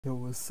Yo,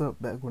 what's up?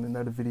 Back with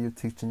another video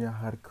teaching y'all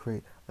how to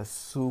create a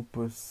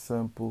super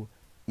simple,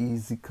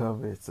 easy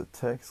cover. It's a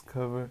text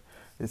cover.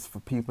 It's for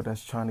people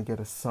that's trying to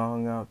get a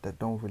song out that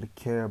don't really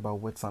care about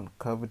what's on the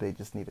cover. They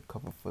just need a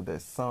cover for their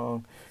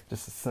song.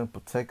 Just a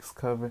simple text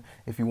cover.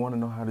 If you want to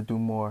know how to do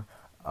more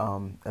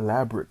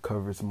elaborate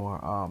covers,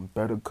 more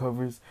better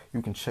covers,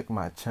 you can check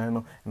my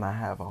channel, and I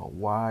have a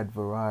wide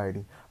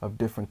variety of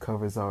different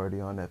covers already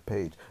on that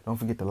page. Don't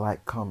forget to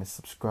like, comment,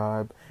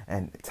 subscribe,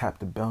 and tap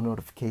the bell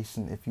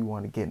notification if you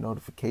want to get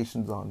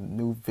notifications on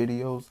new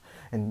videos.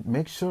 And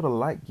make sure to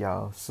like,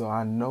 y'all, so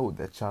I know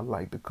that y'all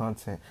like the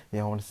content and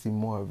y'all want to see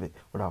more of it.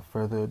 Without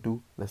further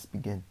ado, let's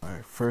begin.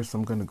 Alright, first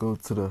I'm gonna go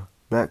to the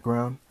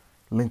background.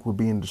 Link will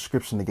be in the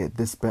description to get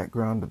this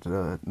background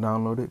to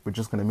download it. We're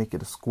just gonna make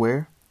it a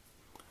square.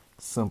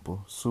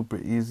 Simple, super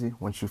easy.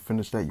 Once you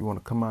finish that, you want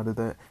to come out of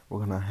that. We're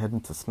going to head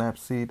into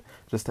Snapseed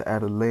just to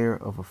add a layer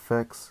of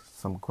effects,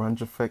 some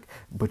grunge effect.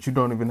 But you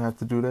don't even have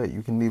to do that.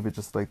 You can leave it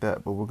just like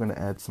that. But we're going to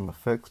add some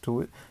effects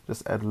to it.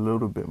 Just add a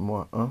little bit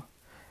more.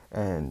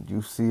 And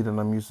you see that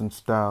I'm using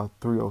style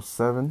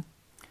 307.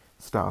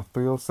 Style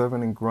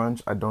 307 in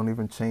grunge. I don't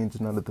even change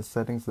none of the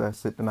settings.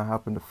 That's it. Then I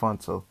hop into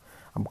Phonto.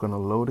 I'm going to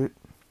load it.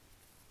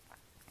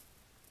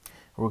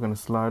 We're going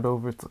to slide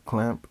over to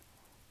clamp.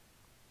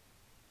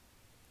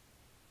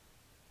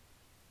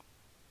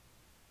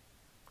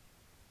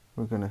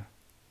 We're going to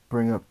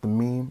bring up the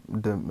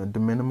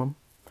minimum,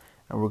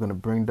 and we're going to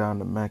bring down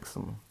the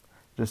maximum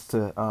just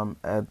to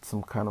add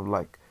some kind of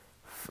like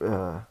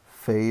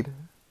fade,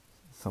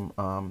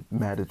 some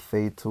matted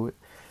fade to it.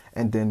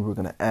 And then we're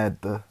going to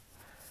add the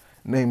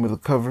name of the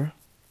cover.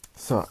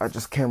 So I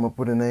just came up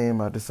with a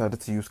name. I decided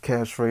to use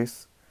Cash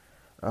Race.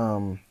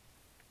 So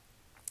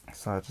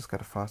I just got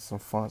to find some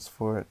fonts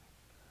for it.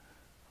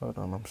 Hold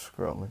on, I'm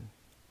scrolling.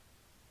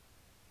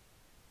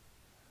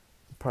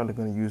 Probably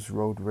going to use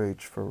Road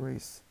Rage for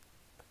race.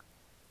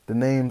 The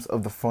names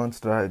of the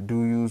fonts that I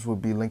do use will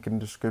be linked in the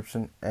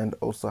description, and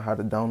also how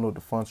to download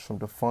the fonts from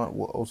the font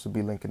will also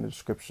be linked in the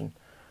description.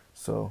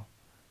 So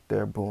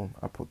there, boom,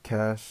 I put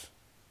Cash.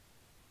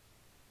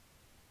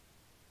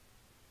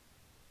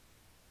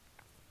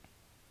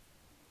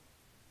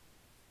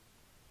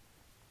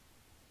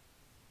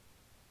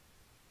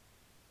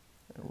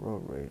 And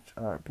Road Rage.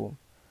 Alright, boom.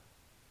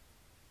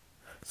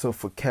 So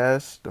for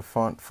Cash, the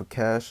font for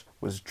Cash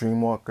was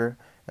Dreamwalker,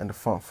 and the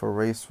font for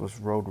Race was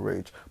Road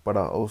Rage. But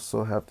I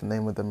also have the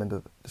name of them in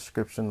the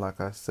description,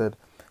 like I said,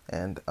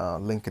 and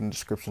link in the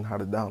description how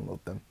to download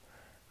them.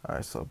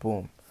 Alright, so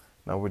boom.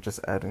 Now we're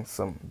just adding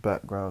some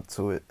background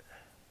to it.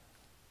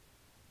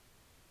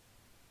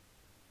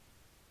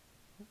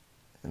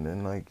 And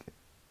then like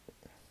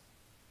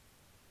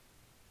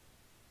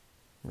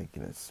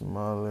making it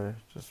smaller,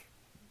 just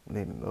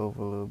leaning it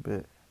over a little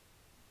bit.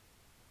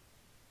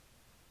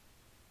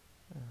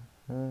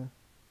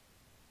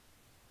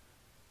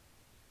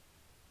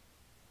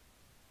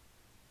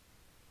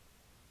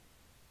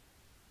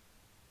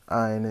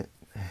 Eyeing it.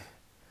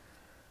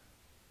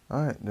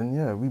 Alright, then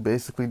yeah, we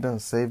basically done.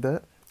 Save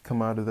that,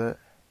 come out of that,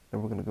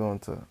 then we're gonna go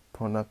into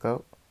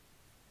Knockout.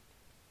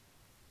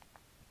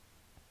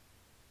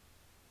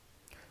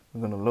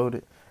 We're gonna load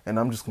it, and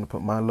I'm just gonna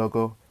put my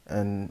logo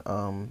and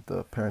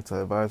the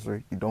parental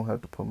advisory. You don't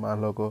have to put my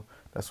logo.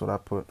 That's what I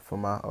put for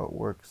my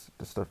artworks,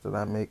 the stuff that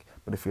I make.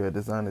 But if you're a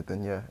designer,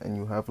 then yeah, and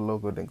you have a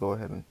logo, then go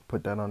ahead and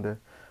put that on there.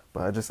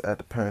 But I just add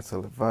the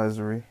parental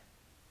advisory.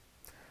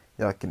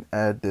 Y'all can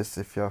add this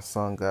if y'all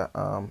song got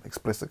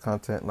explicit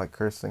content like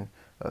cursing,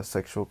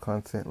 sexual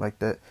content like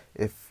that.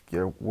 If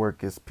your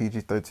work is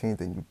PG-13,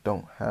 then you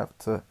don't have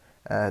to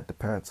add the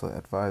parental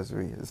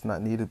advisory. It's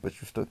not needed,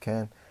 but you still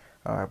can.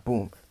 Alright,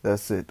 boom.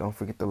 That's it. Don't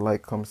forget to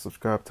like, comment,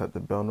 subscribe, tap the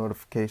bell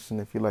notification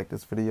if you like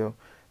this video.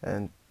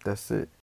 And that's it.